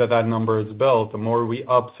the way that number is built, the more we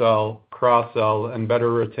upsell, cross-sell, and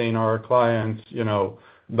better retain our clients,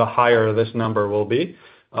 the higher this number will be.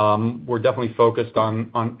 We're definitely focused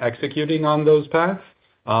on executing on those paths.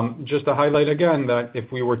 Just to highlight again that if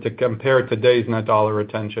we were to compare today's net dollar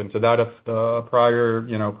retention to that of the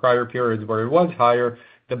prior periods where it was higher,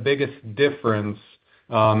 the biggest difference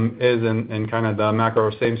is in kind of the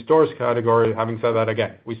macro same stores category. Having said that,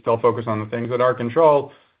 again, we still focus on the things that are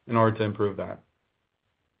control in order to improve that.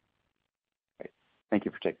 Great. Thank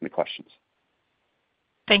you for taking the questions.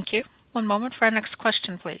 Thank you. One moment for our next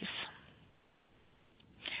question, please.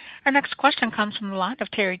 Our next question comes from the line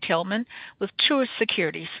of Terry Tillman with Truist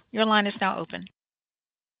Securities. Your line is now open.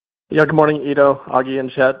 Yeah, good morning, Ido, Agi,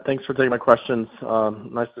 and Chet. Thanks for taking my questions.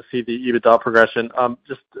 Nice to see the EBITDA progression.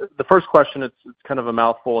 Just the first question, it's kind of a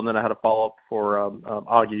mouthful, and then I had a follow-up for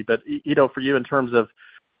Agi. But Ido, for you, in terms of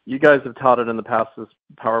you guys have touted in the past this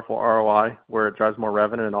powerful ROI where it drives more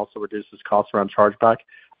revenue and also reduces costs around chargeback.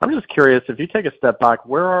 I'm just curious, if you take a step back,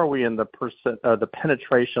 where are we in the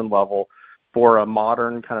penetration level for a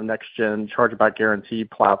modern kind of next-gen chargeback guarantee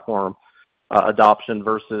platform adoption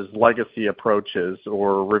versus legacy approaches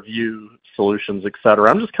or review solutions, et cetera?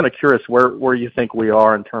 I'm just kind of curious where you think we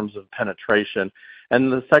are in terms of penetration.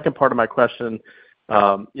 And the second part of my question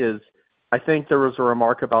is, I think there was a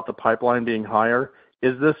remark about the pipeline being higher.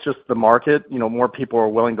 Is this just the market, more people are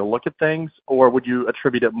willing to look at things, or would you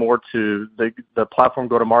attribute it more to the platform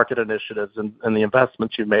go-to-market initiatives and the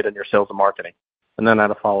investments you've made in your sales and marketing? And then I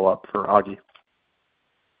had a follow-up for Agi.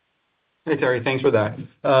 Hey, Terry, thanks for that.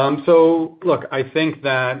 So, look, I think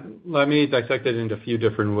that let me dissect it into a few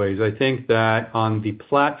different ways. I think that on the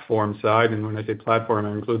platform side, and when I say platform,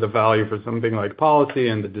 I include the value for something like policy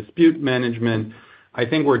and the dispute management, I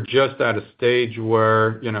think we're just at a stage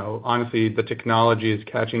where, honestly, the technology is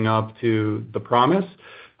catching up to the promise.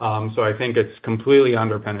 So I think it's completely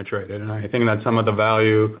underpenetrated. And I think that some of the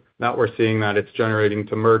value that we're seeing that it's generating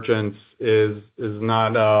to merchants is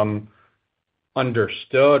not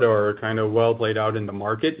understood or kind of well played out in the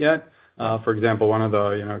market yet. For example, one of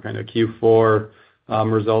the, kind of Q4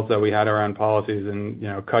 results that we had around policies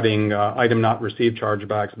and, cutting item not received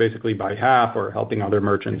chargebacks basically by half or helping other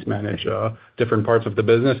merchants manage different parts of the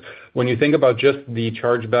business. When you think about just the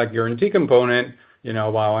chargeback guarantee component,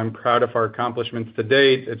 while I'm proud of our accomplishments to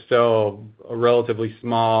date, it's still a relatively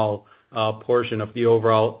small portion of the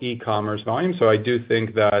overall e-commerce volume. So I do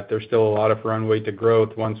think that there's still a lot of runway to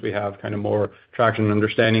growth once we have kind of more traction and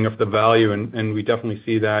understanding of the value, and we definitely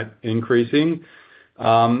see that increasing.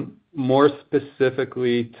 More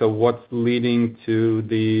specifically to what's leading to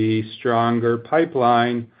the stronger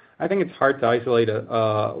pipeline, I think it's hard to isolate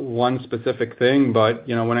one specific thing, but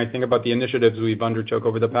when I think about the initiatives we've undertook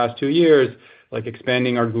over the past 2 years, like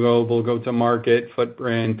expanding our global go-to-market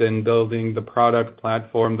footprint and building the product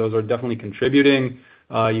platform, those are definitely contributing.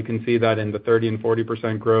 You can see that in the 30% and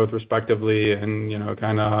 40% growth respectively in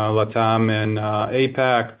kind of LATAM and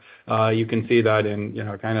APAC. You can see that in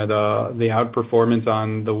kind of the outperformance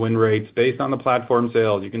on the win rates based on the platform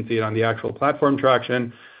sales. You can see it on the actual platform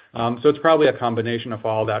traction. So it's probably a combination of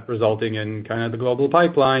all that resulting in kind of the global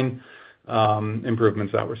pipeline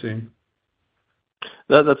improvements that we're seeing.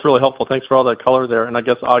 That's really helpful. Thanks for all that color there. And I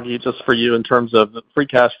guess, Agi, just for you in terms of the free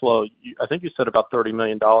cash flow, I think you said about $30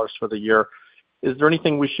 million for the year. Is there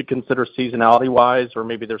anything we should consider seasonality-wise, or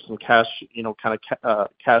maybe there's some cash,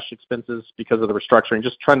 cash expenses because of the restructuring?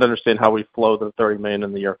 Just trying to understand how we flow the $30 million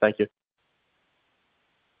in the year. Thank you.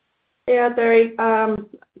 Yeah, Terry.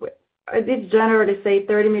 I did generally say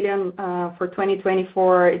 $30 million for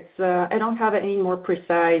 2024. I don't have any more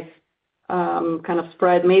precise kind of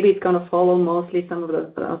spread. Maybe it's going to follow mostly some of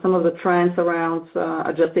the trends around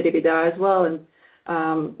adjusted EBITDA as well,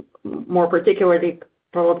 and more particularly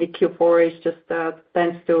probably Q4 is just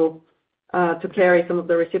tends to carry some of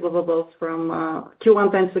the receivables from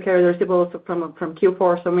Q1 tends to carry the receivables from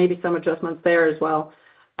Q4, so maybe some adjustments there as well.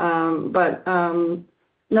 But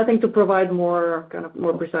nothing to provide more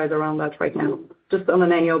precise around that right now. Just on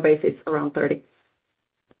an annual basis, around 30.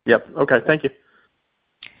 Yep. Okay. Thank you.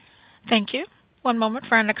 Thank you. One moment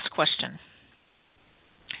for our next question.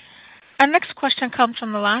 Our next question comes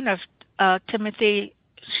from the line of Timothy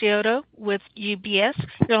Chiodo with UBS.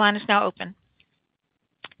 Your line is now open.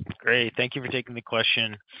 Great. Thank you for taking the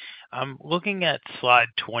question. I'm looking at slide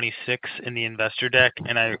 26 in the investor deck,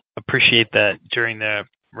 and I appreciate that during the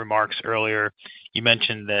remarks earlier, you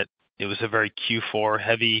mentioned that it was a very Q4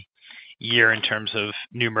 heavy year in terms of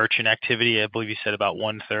new merchant activity. I believe you said about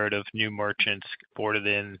 1/3 of new merchants boarded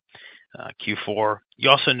in Q4.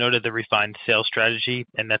 You also noted the refined sales strategy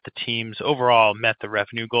and that the teams overall met the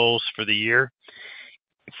revenue goals for the year.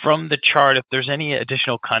 From the chart, if there's any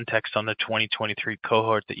additional context on the 2023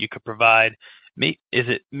 cohort that you could provide, is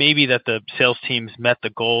it maybe that the sales teams met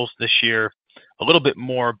the goals this year a little bit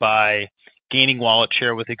more by gaining wallet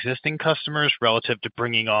share with existing customers relative to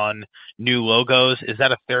bringing on new logos? Is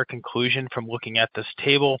that a fair conclusion from looking at this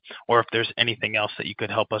table, or if there's anything else that you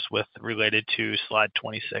could help us with related to slide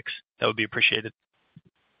 26, that would be appreciated.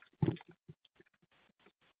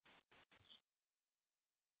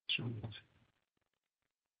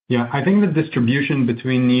 Yeah, I think the distribution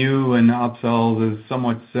between new and upsells is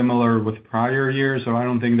somewhat similar with prior years, so I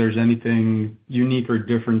don't think there's anything unique or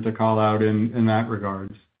different to call out in that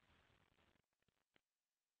regards.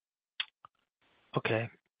 Okay.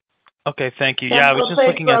 Okay, thank you. Yeah, I was just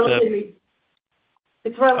looking at the...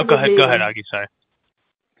 It's relatively... Oh, go ahead, Agi, sorry.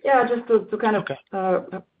 Yeah, just to kind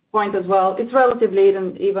of point as well. It's relatively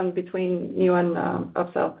even between new and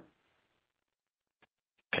upsell.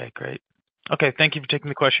 Okay, great. Okay, thank you for taking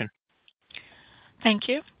the question. Thank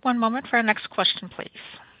you. One moment for our next question, please.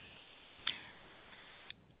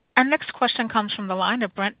 Our next question comes from the line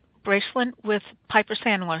of Brent Bracelin with Piper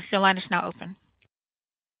Sandler. Your line is now open.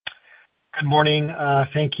 Good morning.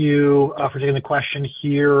 Thank you for taking the question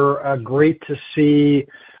here. Great to see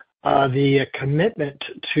the commitment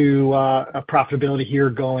to profitability here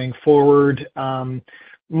going forward.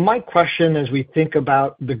 My question, as we think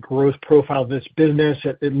about the growth profile of this business,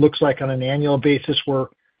 it looks like on an annual basis we're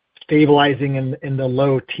stabilizing in the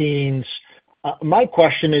low teens. My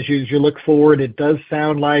question is, as you look forward, it does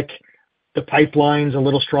sound like the pipeline's a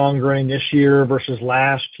little stronger in this year versus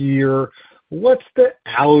last year. What's the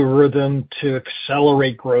algorithm to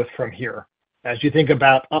accelerate growth from here? As you think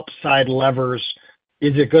about upside levers,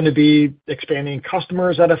 is it going to be expanding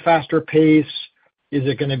customers at a faster pace, Is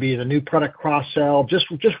it gonna be the new product cross-sell? Just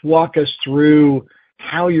walk us through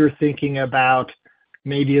how you're thinking about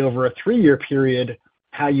maybe over a 3-year period,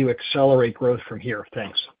 how you accelerate growth from here.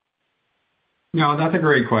 Thanks. No, that's a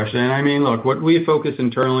great question. I mean, look, what we focus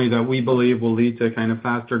internally that we believe will lead to kind of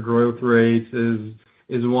faster growth rates is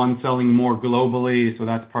one, selling more globally. So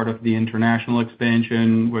that's part of the international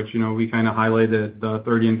expansion, which, we kind of highlighted the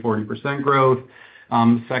 30% and 40% growth.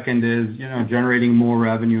 Second is, generating more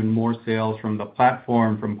revenue and more sales from the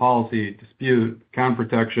platform, from policy, dispute, account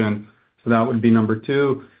protection. So that would be number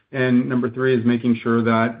 2. And number 3 is making sure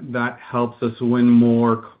that helps us win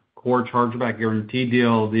more core chargeback guarantee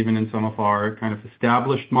deals, even in some of our kind of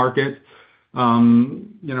established markets.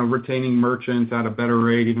 Retaining merchants at a better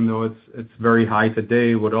rate, even though it's very high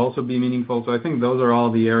today, would also be meaningful. So I think those are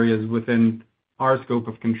all the areas within our scope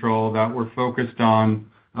of control that we're focused on,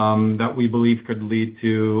 that we believe could lead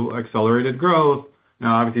to accelerated growth.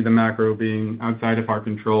 Now, obviously, the macro being outside of our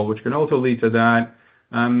control, which can also lead to that.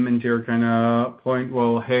 And to your kind of point,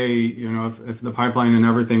 well, hey, if the pipeline and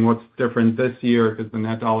everything, what's different this year because the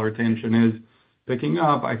net dollar retention is picking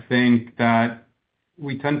up, I think that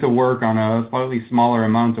we tend to work on a slightly smaller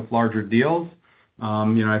amount of larger deals.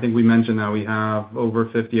 I think we mentioned that we have over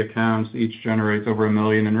 50 accounts. Each generates over $1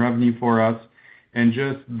 million in revenue for us. And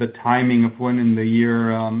just the timing of when in the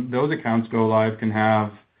year those accounts go live can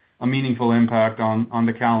have a meaningful impact on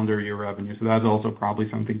the calendar year revenue. So that's also probably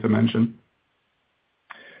something to mention.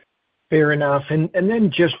 Fair enough. And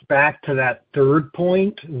then just back to that third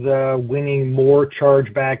point, the winning more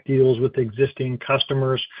chargeback deals with existing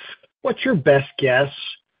customers. What's your best guess,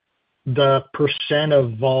 the %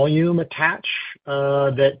 of volume attach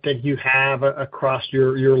that you have across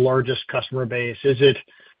your largest customer base? Is it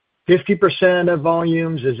 50% of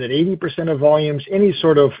volumes? Is it 80% of volumes? Any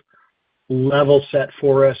sort of level set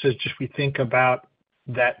for us as just we think about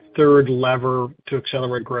that third lever to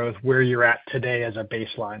accelerate growth, where you're at today as a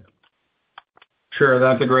baseline? Sure,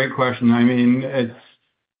 that's a great question. I mean, it's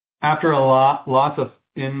after lots of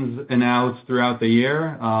ins and outs throughout the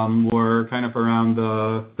year, we're kind of around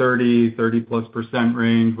the 30+%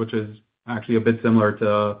 range, which is actually a bit similar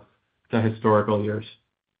to historical years.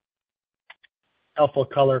 Helpful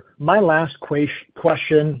color. My last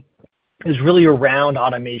question is really around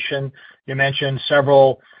automation. You mentioned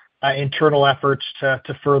several internal efforts to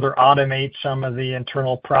further automate some of the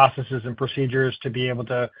internal processes and procedures to be able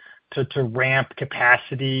to ramp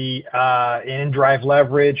capacity and drive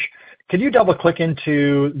leverage. Could you double-click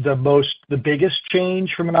into the biggest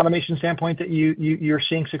change from an automation standpoint that you're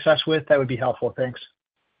seeing success with? That would be helpful. Thanks.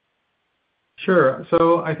 Sure.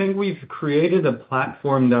 So I think we've created a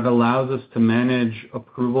platform that allows us to manage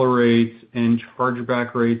approval rates and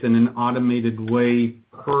chargeback rates in an automated way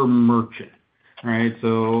per merchant. Right.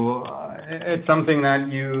 So it's something that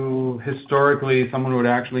historically someone would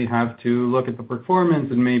actually have to look at the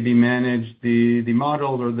performance and maybe manage the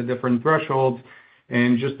models or the different thresholds.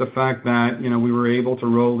 And just the fact that, we were able to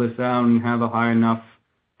roll this out and have a high enough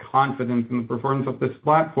confidence in the performance of this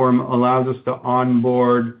platform allows us to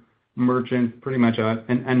onboard merchants pretty much at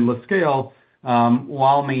an endless scale,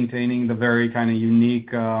 while maintaining the very kind of unique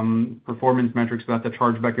performance metrics that the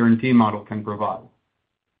chargeback guarantee model can provide.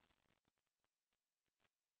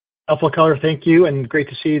 Helpful color. Thank you. And great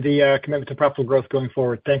to see the commitment to profitable growth going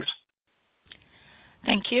forward. Thanks.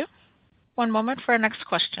 Thank you. One moment for our next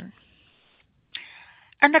question.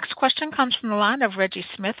 Our next question comes from the line of Reggie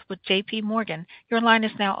Smith with JP Morgan. Your line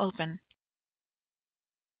is now open.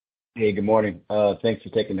 Hey, good morning. Thanks for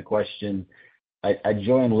taking the question. I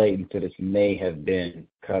joined late, and so this may have been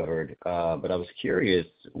covered, but I was curious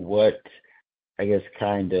what, I guess,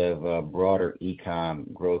 kind of broader e-com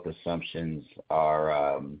growth assumptions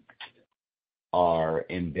are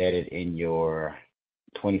embedded in your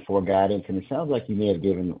 24 guidance. And it sounds like you may have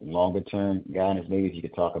given longer term guidance. Maybe if you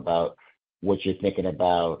could talk about what you're thinking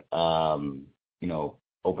about,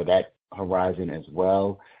 over that horizon as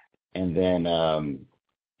well. And then,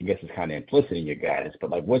 I guess it's kind of implicit in your guidance,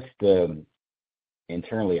 but what's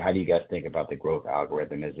internally, how do you guys think about the growth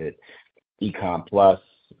algorithm? Is it e-com plus,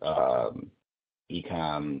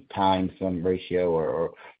 e-com times some ratio,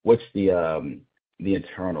 or what's the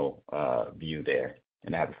internal view there?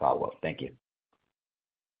 And I have a follow-up. Thank you.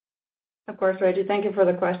 Of course, Reggie. Thank you for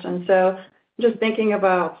the question. So just thinking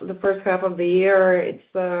about the first half of the year, it's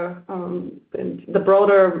the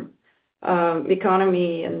broader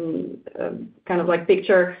economy and kind of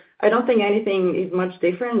picture. I don't think anything is much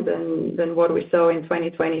different than what we saw in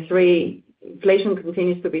 2023. Inflation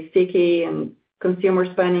continues to be sticky, and consumer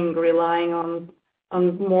spending relying on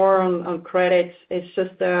more on credit. It's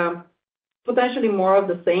just potentially more of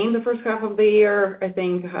the same the first half of the year, I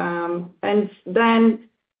think. And then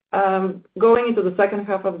going into the second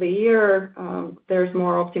half of the year, there's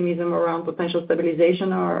more optimism around potential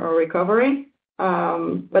stabilization or recovery.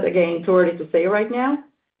 But again, too early to say right now.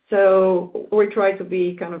 So we try to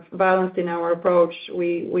be kind of balanced in our approach.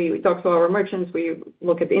 We talk to our merchants, we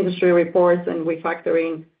look at the industry reports, and we factor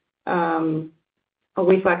in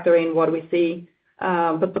what we see.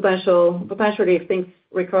 But potentially, if things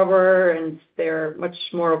recover and they're much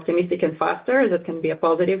more optimistic and faster, that can be a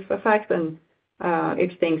positive effect. And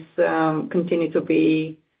if things continue to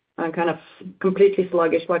be kind of completely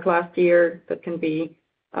sluggish like last year, that can be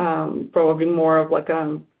probably more of like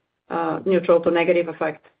a neutral to negative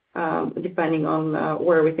effect, depending on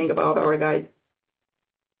where we think about our guide.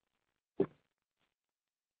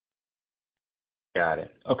 Got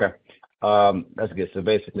it. Okay. That's good. So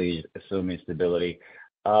basically, assuming stability.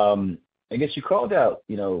 I guess you called out,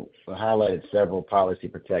 highlighted several Policy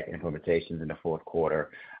Protect implementations in the fourth quarter.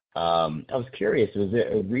 I was curious, was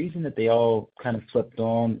there a reason that they all kind of flipped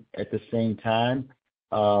on at the same time?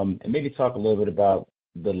 And maybe talk a little bit about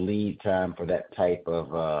the lead time for that type of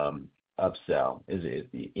upsell. Is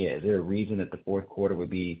there a reason that the fourth quarter would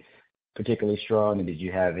be particularly strong? And did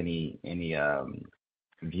you have any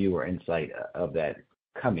view or insight of that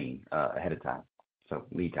coming ahead of time? So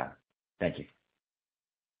lead time. Thank you.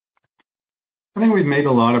 I think we've made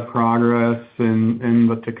a lot of progress in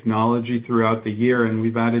the technology throughout the year, and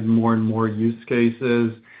we've added more and more use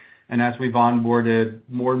cases. And as we've onboarded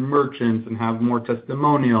more merchants and have more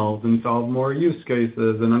testimonials and solve more use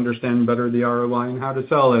cases and understand better the ROI and how to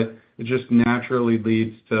sell it, it just naturally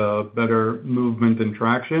leads to better movement and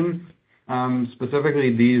traction.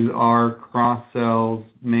 Specifically, these are cross-sells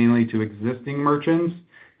mainly to existing merchants.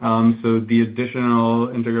 So the additional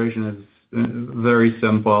integration is very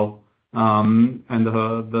simple. And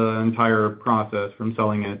the entire process from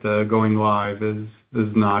selling it to going live is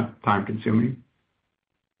not time consuming.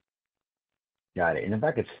 Got it. And if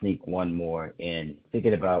I could sneak one more in,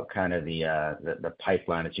 thinking about kind of the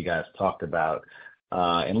pipeline that you guys talked about,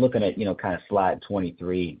 and looking at, kind of slide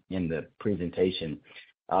 23 in the presentation,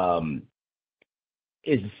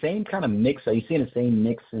 is the same kind of mix? Are you seeing the same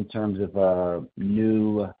mix in terms of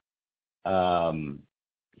new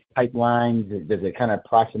pipelines? Does it kind of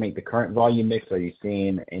approximate the current volume mix? Are you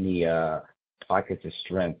seeing any pockets of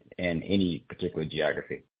strength in any particular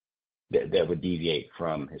geography that would deviate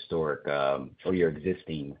from historic or your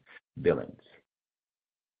existing billings?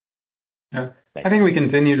 Yeah, I think we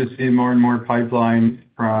continue to see more and more pipeline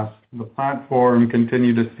across the platform,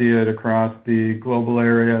 continue to see it across the global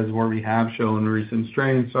areas where we have shown recent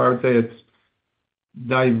strength. So I would say it's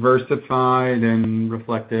diversified and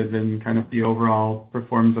reflective in kind of the overall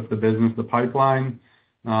performance of the business, the pipeline.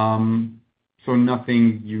 So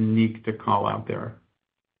nothing unique to call out there.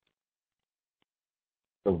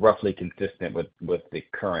 So roughly consistent with the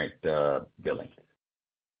current billing.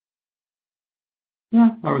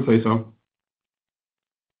 Yeah, I would say so.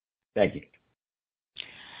 Thank you.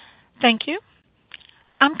 Thank you.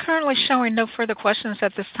 I'm currently showing no further questions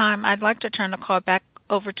at this time. I'd like to turn the call back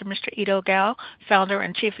over to Mr. Eido Gal, Founder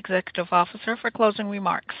and Chief Executive Officer, for closing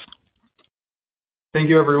remarks. Thank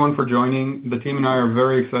you, everyone, for joining. The team and I are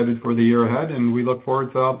very excited for the year ahead, and we look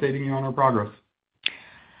forward to updating you on our progress.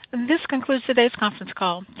 This concludes today's conference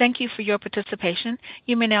call. Thank you for your participation.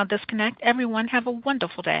 You may now disconnect. Everyone, have a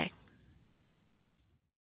wonderful day.